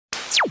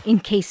in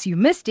case you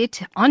missed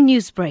it on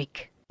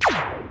Newsbreak.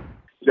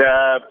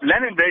 The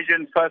land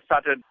invasion first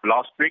started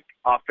last week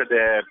after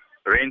the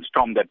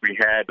rainstorm that we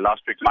had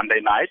last week,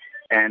 Monday night.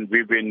 And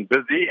we've been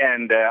busy,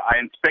 and I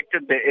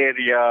inspected the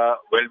area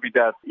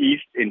Welbedacht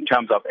East in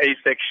terms of A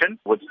section,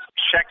 with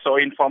shacks or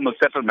informal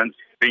settlements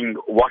being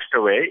washed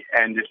away,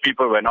 and these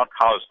people were not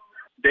housed.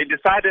 They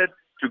decided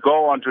to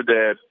go onto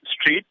the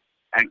street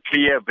and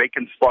clear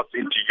vacant spots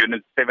into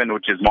Unit 7,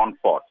 which is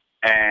Montford,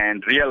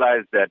 and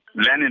realized that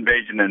land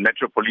invasion and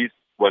Metro Police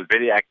was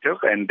very active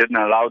and didn't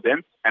allow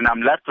them. And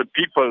I'm left with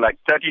people like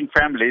 13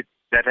 families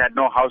that had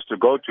no house to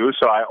go to.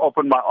 So I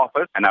opened my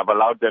office and I've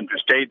allowed them to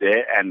stay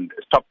there and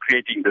stop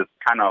creating this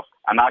kind of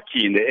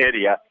anarchy in the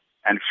area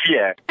and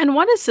fear. And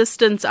what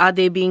assistance are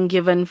they being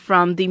given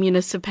from the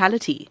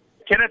municipality?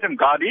 Kenneth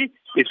Mgadi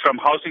is from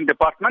Housing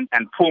Department,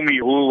 and Pumi,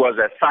 who was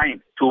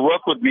assigned to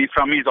work with me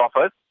from his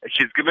office,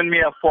 she's given me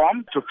a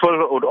form to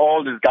fill with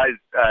all these guys'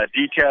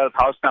 details,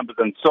 house numbers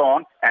and so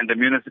on, and the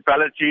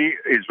municipality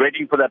is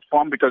waiting for that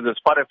form because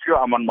there's quite a few.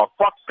 I'm on my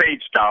 4th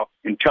page now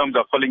in terms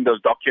of filling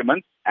those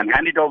documents and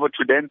hand it over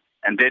to them,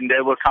 and then they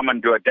will come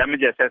and do a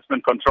damage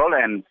assessment control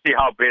and see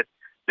how best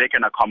they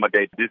can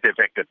accommodate this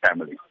affected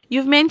family.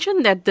 You've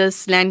mentioned that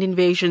this land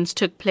invasions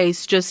took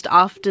place just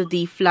after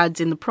the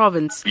floods in the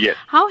province. Yes.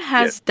 How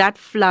has that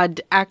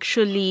flood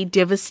actually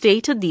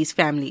devastated these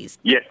families?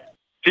 Yes.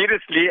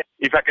 Seriously,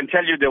 if I can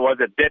tell you, there was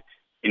a death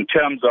in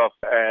terms of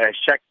a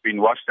shack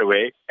being washed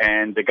away,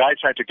 and the guy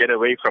tried to get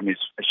away from his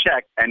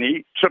shack and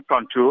he tripped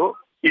onto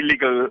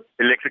illegal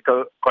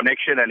electrical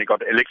connection and he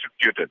got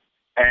electrocuted.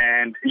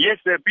 And yes,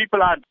 the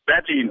people are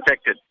badly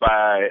infected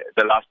by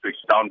the last week's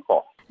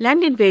downpour.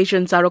 Land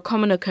invasions are a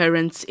common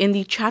occurrence in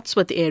the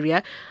Chatsworth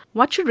area.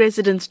 What should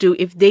residents do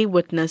if they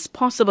witness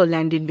possible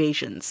land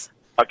invasions?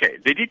 Okay,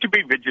 they need to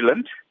be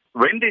vigilant.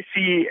 When they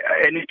see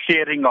any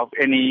clearing of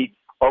any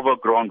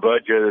overgrown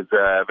verges,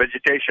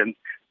 vegetation,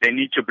 they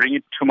need to bring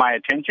it to my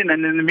attention.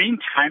 And in the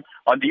meantime,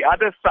 on the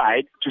other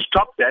side, to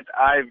stop that,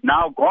 I've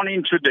now gone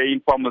into the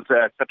informal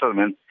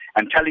settlements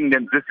and telling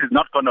them this is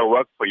not going to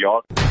work for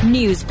y'all.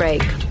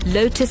 Newsbreak,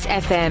 Lotus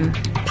FM,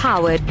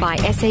 powered by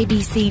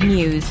SABC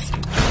News.